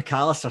Gary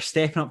McAllister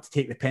stepping up to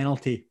take the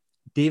penalty,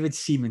 David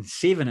Seaman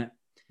saving it,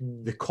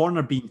 the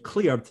corner being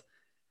cleared,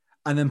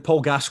 and then Paul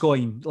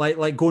Gascoigne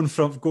like going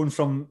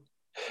from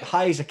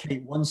high as a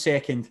kite 1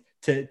 second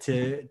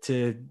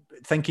to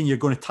thinking you're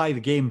going to tie the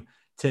game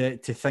to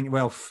think,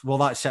 well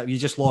that's it, you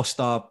just lost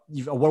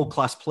you've a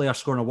world-class player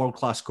scoring a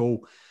world-class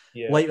goal,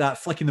 like that,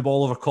 flicking the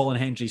ball over Colin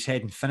Hendry's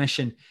head and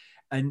finishing,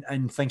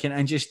 and thinking,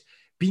 and just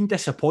being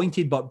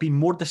disappointed, but being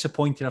more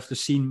disappointed after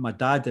seeing my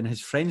dad and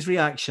his friend's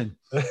reaction.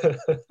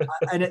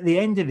 And at the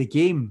end of the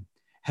game,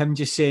 him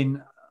just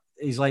saying,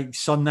 he's like,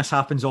 son, this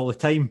happens all the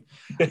time.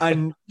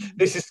 And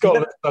this is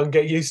Scotland, son,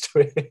 get used to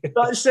it.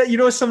 That's it, you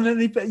know,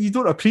 something you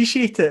don't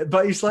appreciate it,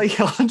 but he's like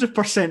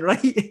 100%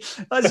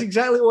 right. That's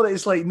exactly what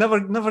it's like.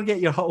 Never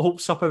get your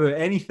hopes up about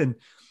anything.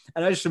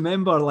 And I just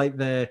remember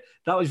that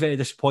was very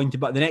disappointing.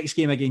 But the next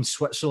game against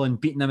Switzerland,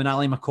 beating them, and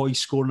Ali McCoy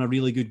scoring a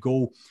really good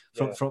goal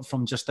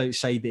from just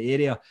outside the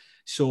area.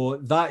 So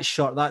that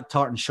shirt, that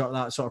tartan shirt,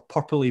 that sort of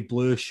purpley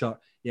blue shirt,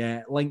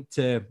 linked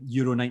to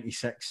Euro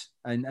 96.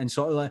 And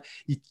sort of like,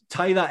 you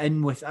tie that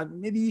in with,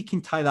 maybe you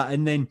can tie that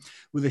in then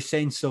with a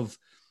sense of,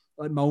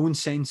 like, my own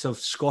sense of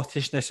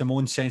Scottishness and my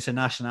own sense of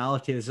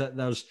nationality, is that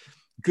there's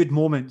good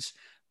moments,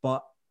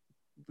 but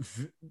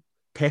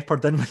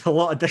peppered in with a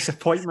lot of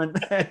disappointment.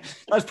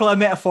 That's probably a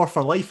metaphor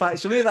for life,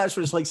 actually. Maybe that's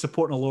what it's like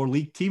supporting a lower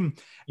league team,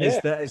 is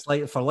that it's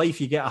like, for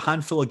life, you get a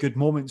handful of good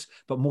moments,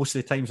 but most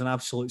of the time's an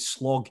absolute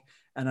slog.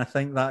 And I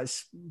think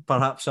that's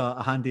perhaps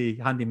a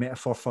handy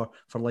metaphor for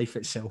life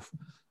itself.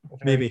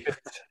 Very good.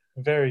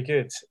 Very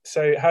good.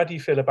 So how do you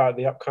feel about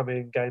the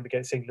upcoming game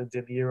against England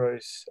in the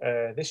Euros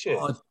this year?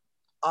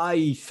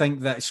 I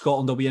think that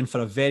Scotland will be in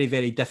for a very,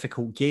 very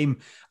difficult game.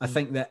 I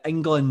think that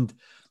England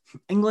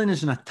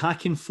as an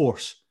attacking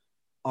force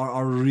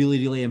are really,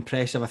 really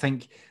impressive. I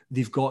think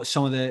they've got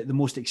some of the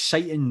most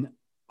exciting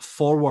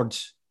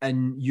forwards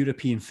in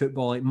European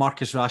football, like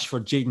Marcus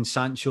Rashford, Jadon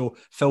Sancho,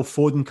 Phil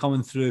Foden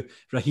coming through,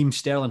 Raheem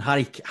Sterling,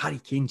 Harry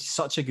Kane,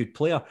 such a good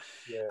player.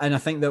 Yeah. And I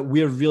think that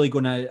we're really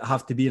going to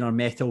have to be in our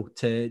mettle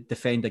to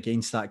defend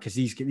against that, because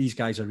these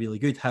guys are really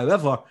good.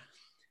 However,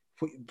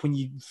 when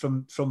you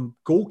from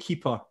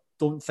goalkeeper,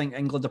 don't think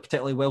England are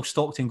particularly well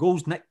stocked in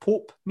goals. Nick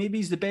Pope maybe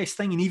is the best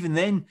thing, and even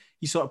then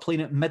he's sort of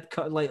playing at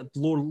mid-cut, like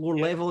lower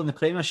level in the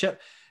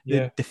Premiership.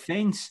 The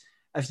defence,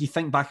 if you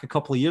think back a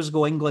couple of years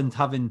ago, England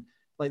having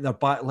like their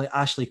back, like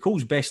Ashley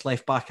Cole's best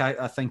left back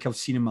I think I've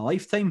seen in my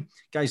lifetime.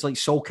 Guys like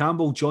Sol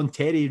Campbell, John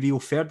Terry, Rio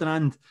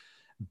Ferdinand,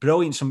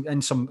 brilliant,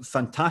 some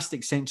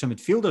fantastic central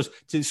midfielders.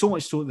 To so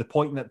much so at the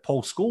point that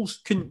Paul Scholes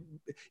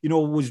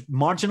was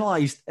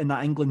marginalised in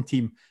that England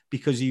team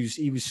because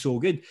he was so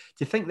good.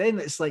 To think then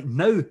that it's like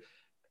now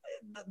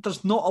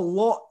there's not a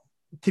lot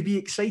to be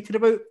excited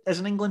about as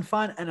an England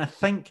fan, and I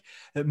think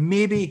that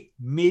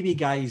maybe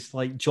guys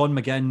like John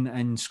McGinn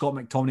and Scott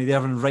McTominay, they're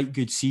having right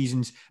good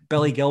seasons.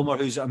 Billy Gilmour,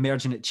 who's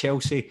emerging at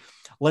Chelsea,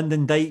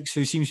 Lyndon Dykes,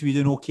 who seems to be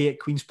doing okay at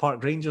Queen's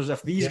Park Rangers.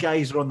 If these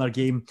guys are on their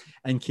game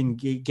and can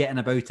get in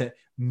about it,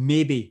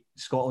 maybe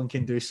Scotland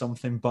can do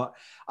something. But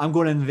I'm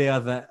going in there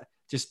that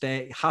just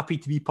happy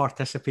to be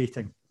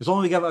participating. As long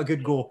as we give it a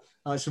good go,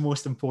 that's the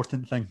most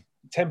important thing.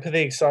 Temper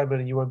the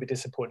excitement and you won't be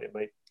disappointed,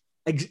 mate.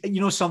 You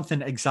know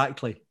something?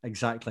 Exactly.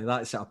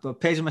 That's it.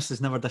 But pessimist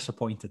is never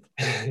disappointed.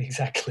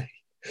 Exactly.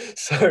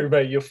 So,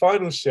 mate, your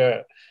final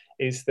shirt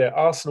is the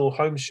Arsenal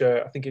home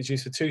shirt. I think it's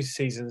used for 2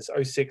 seasons,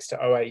 06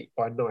 to 08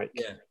 by Nike.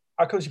 Yeah.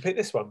 How come you picked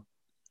this one?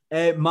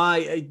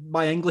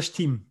 My English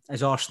team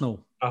is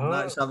Arsenal.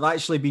 I've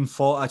actually been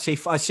I say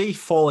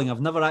following.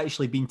 I've never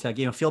actually been to a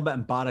game. I feel a bit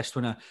embarrassed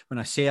when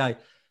I say I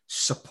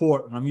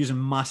support, and I'm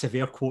using massive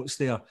air quotes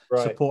there,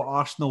 support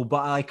Arsenal.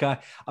 But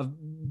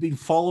I've been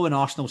following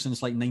Arsenal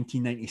since like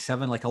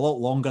 1997, like a lot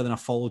longer than I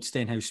followed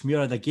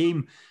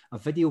Stenhousemuir. A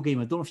video game,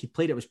 I don't know if you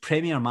played it, was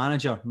Premier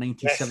Manager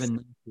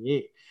 97,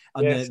 98.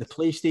 On the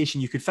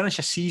PlayStation, you could finish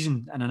a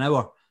season in an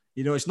hour.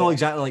 You know, it's not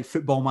exactly like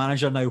Football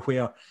Manager now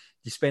where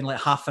you spend like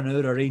half an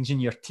hour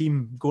arranging your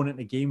team, going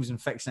into games and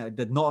fixing it. It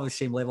did not have the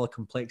same level of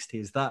complexity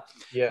as that.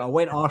 Yeah. I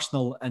went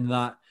Arsenal in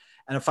that.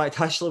 And in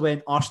fact, I actually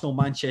went Arsenal,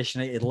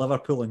 Manchester United,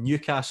 Liverpool and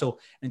Newcastle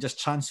and just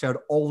transferred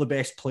all the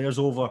best players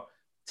over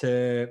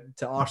to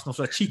Arsenal.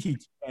 So I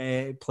cheated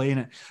playing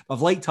it.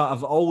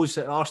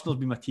 Arsenal's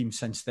been my team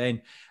since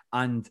then.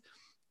 And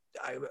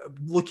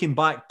looking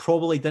back,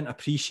 probably didn't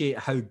appreciate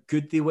how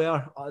good they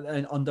were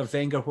under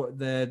Wenger,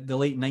 the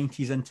late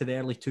 90s into the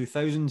early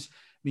 2000s.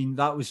 I mean,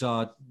 that was,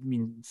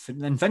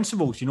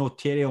 Invincibles, you know,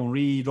 Thierry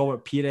Henry,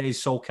 Robert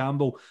Pires, Sol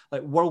Campbell,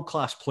 like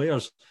world-class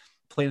players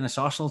playing this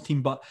Arsenal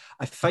team. But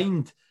I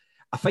find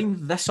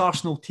this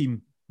Arsenal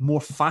team more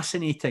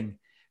fascinating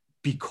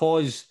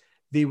because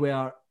they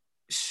were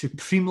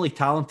supremely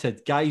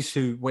talented guys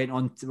who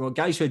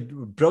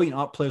had brilliant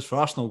art players for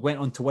Arsenal, went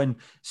on to win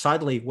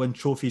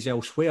trophies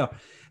elsewhere,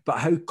 but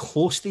how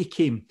close they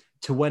came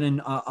to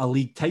winning a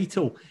league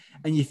title.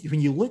 And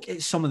when you look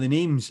at some of the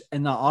names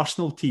in that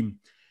Arsenal team,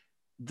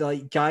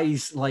 like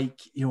guys like,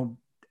 you know,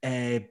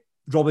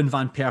 Robin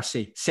van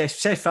Persie,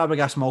 Cesc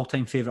Fabregas, my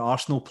all-time favourite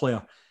Arsenal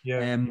player.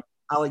 Yeah.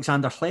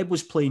 Alexander Hleb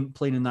was playing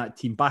in that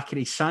team.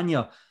 Bakary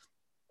Sagna,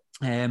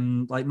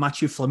 like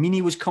Mathieu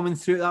Flamini was coming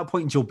through at that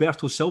point.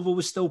 Gilberto Silva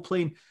was still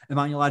playing.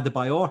 Emmanuel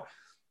Adebayor.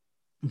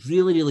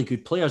 Really, really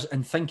good players,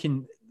 and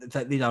thinking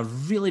that they had a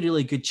really,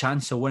 really good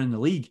chance of winning the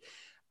league.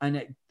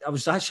 And I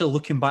was actually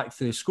looking back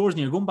through the scores,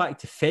 and you're going back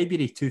to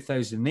February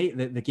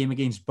 2008, the game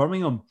against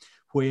Birmingham,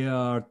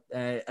 where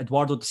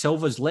Eduardo da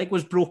Silva's leg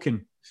was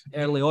broken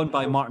early on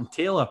by Martin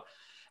Taylor.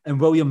 And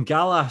William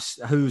Gallas,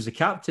 who was the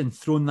captain,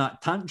 thrown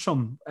that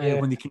tantrum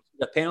when they conceded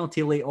a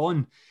penalty late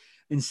on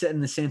and sit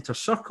in the centre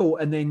circle,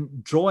 and then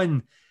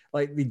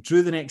they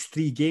drew the next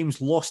 3 games,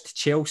 lost to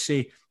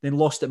Chelsea, then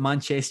lost at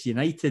Manchester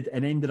United,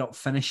 and ended up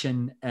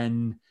finishing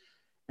in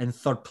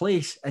 3rd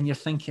place. And you're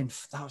thinking,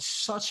 that was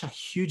such a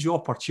huge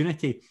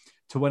opportunity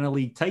to win a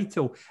league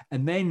title.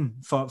 And then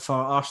for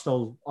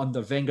Arsenal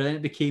under Wenger, then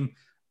it became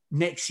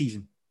next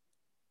season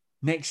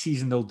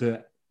they'll do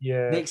it.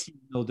 Yeah, next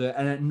season they'll do it,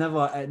 and it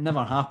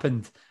never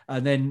happened.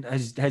 And then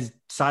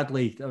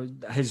sadly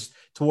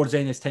towards the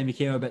end of his time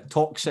became a bit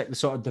toxic, the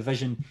sort of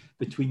division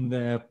between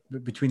the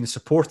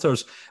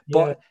supporters.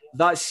 But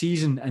that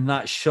season and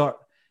that shirt,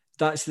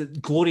 that's the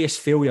glorious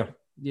failure.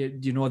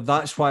 You know,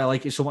 that's why I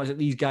like it so much, that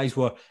these guys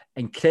were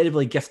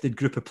incredibly gifted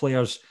group of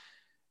players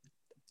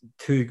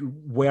who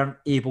weren't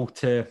able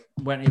to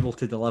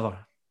deliver.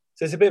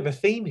 So there's a bit of a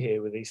theme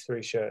here with these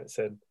 3 shirts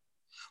then.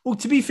 Well,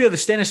 to be fair, the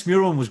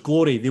Stenhousemuir one was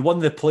glory. They won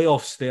the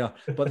playoffs there,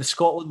 but the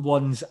Scotland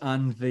ones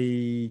and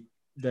the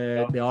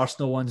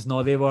Arsenal ones,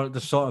 no, they were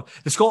the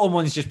Scotland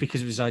ones just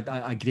because it was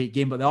a great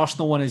game. But the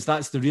Arsenal one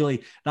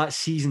that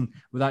season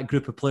with that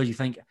group of players. You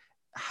think,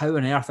 how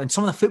on earth, and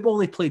some of the football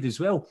they played as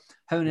well.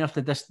 How on earth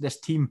did this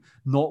team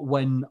not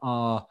win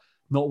a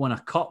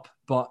cup?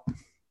 But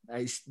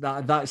that's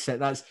it.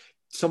 That's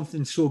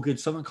something so good.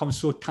 Something comes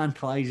so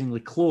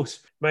tantalisingly close,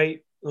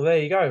 mate. Well, there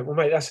you go. Well,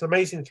 mate, that's an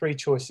amazing 3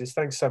 choices.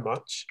 Thanks so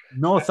much.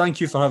 No, thank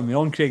you for having me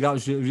on, Craig. That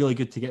was really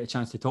good to get a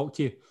chance to talk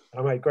to you.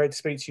 Oh, mate, great to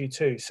speak to you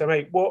too. So,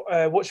 mate,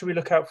 what should we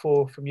look out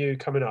for from you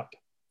coming up?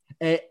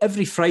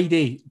 Every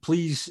Friday,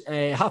 please,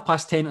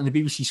 10:30 on the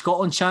BBC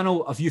Scotland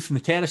channel, A View from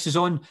the Terrace is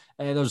on.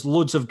 There's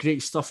loads of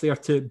great stuff there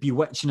to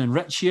bewitch and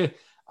enrich you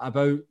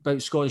about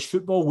Scottish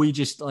football. We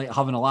just like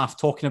having a laugh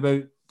talking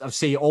about, I'd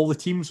say, all the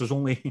teams. There's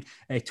only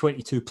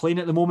 22 playing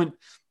at the moment.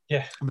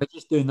 Yeah, but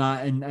just doing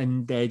that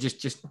and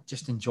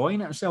just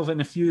enjoying it yourself.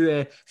 And if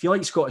you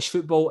like Scottish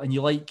football and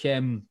you like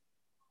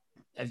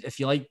if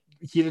you like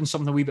hearing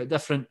something a wee bit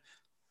different,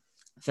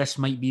 this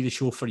might be the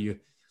show for you.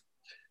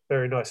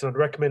 Very nice. And I'd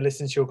recommend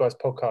listening to your guys'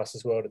 podcast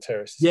as well, The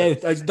Terrace. Yeah,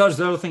 it does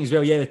the other thing as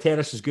well. Yeah, The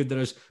Terrace is good. There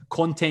is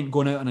content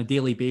going out on a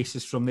daily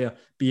basis from there,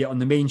 be it on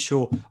the main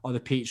show or the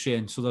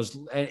Patreon. So there's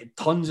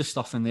tons of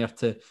stuff in there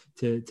to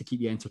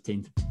keep you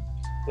entertained.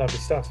 Lovely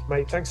stuff,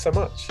 mate. Thanks so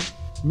much.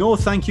 No,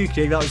 thank you,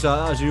 Craig. That was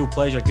a real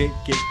pleasure. Great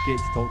to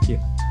talk to you.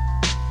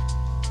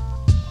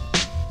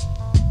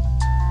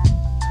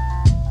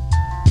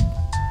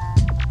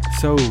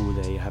 So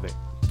there you have it.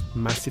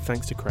 Massive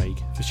thanks to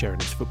Craig for sharing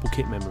his football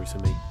kit memories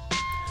with me.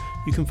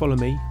 You can follow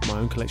me, my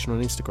own collection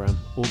on Instagram,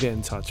 or get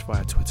in touch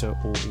via Twitter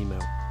or email.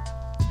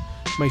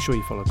 Make sure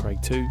you follow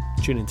Craig too,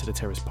 tune into the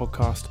Terrace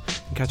podcast,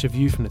 and catch a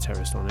view from the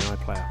terrace on the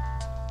iPlayer.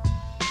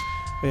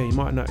 Oh yeah, you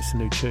might have noticed a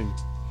new tune.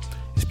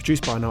 It's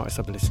produced by an artist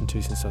I've listened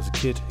to since I was a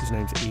kid. His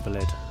name's Evil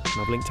Ed, and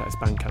I've linked out his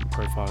Bandcamp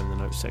profile in the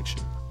notes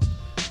section.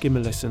 Give him a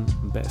listen,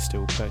 and better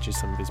still,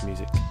 purchase some of his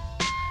music.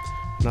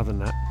 And other than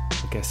that,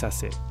 I guess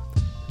that's it.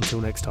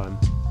 Until next time,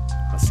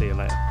 I'll see you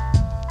later.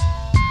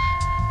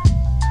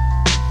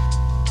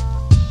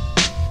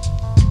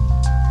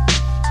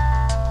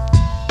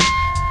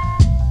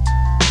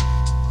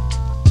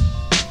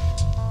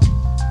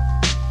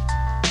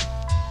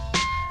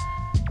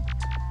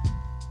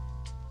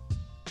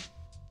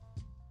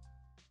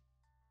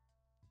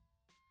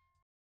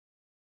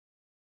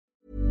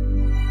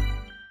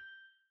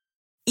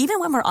 Even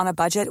when we're on a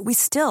budget, we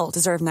still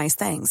deserve nice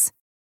things.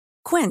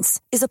 Quince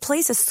is a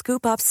place to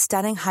scoop up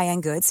stunning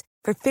high-end goods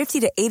for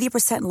 50 to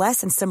 80%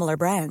 less than similar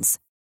brands.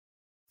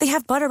 They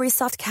have buttery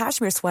soft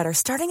cashmere sweaters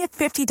starting at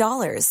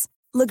 $50,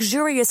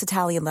 luxurious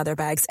Italian leather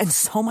bags, and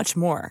so much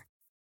more.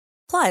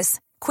 Plus,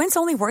 Quince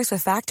only works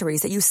with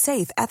factories that use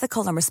safe,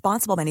 ethical, and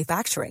responsible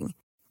manufacturing.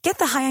 Get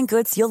the high-end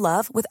goods you'll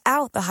love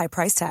without the high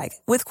price tag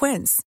with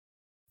Quince.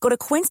 Go to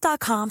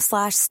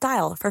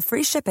quince.com/style for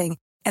free shipping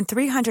and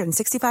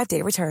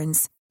 365-day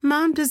returns.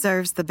 Mom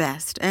deserves the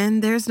best,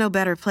 and there's no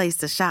better place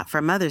to shop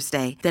for Mother's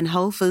Day than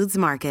Whole Foods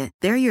Market.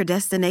 They're your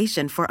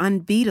destination for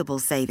unbeatable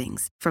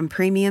savings, from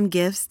premium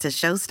gifts to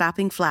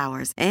show-stopping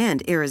flowers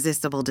and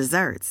irresistible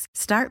desserts.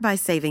 Start by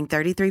saving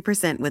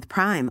 33% with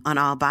Prime on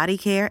all body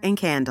care and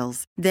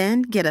candles.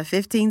 Then get a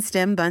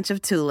 15-stem bunch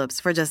of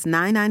tulips for just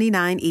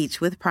 $9.99 each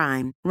with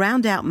Prime.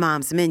 Round out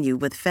Mom's menu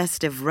with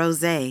festive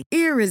rosé,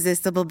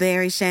 irresistible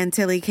berry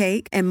chantilly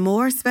cake, and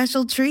more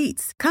special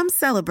treats. Come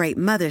celebrate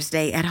Mother's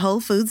Day at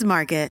Whole Foods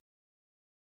Market.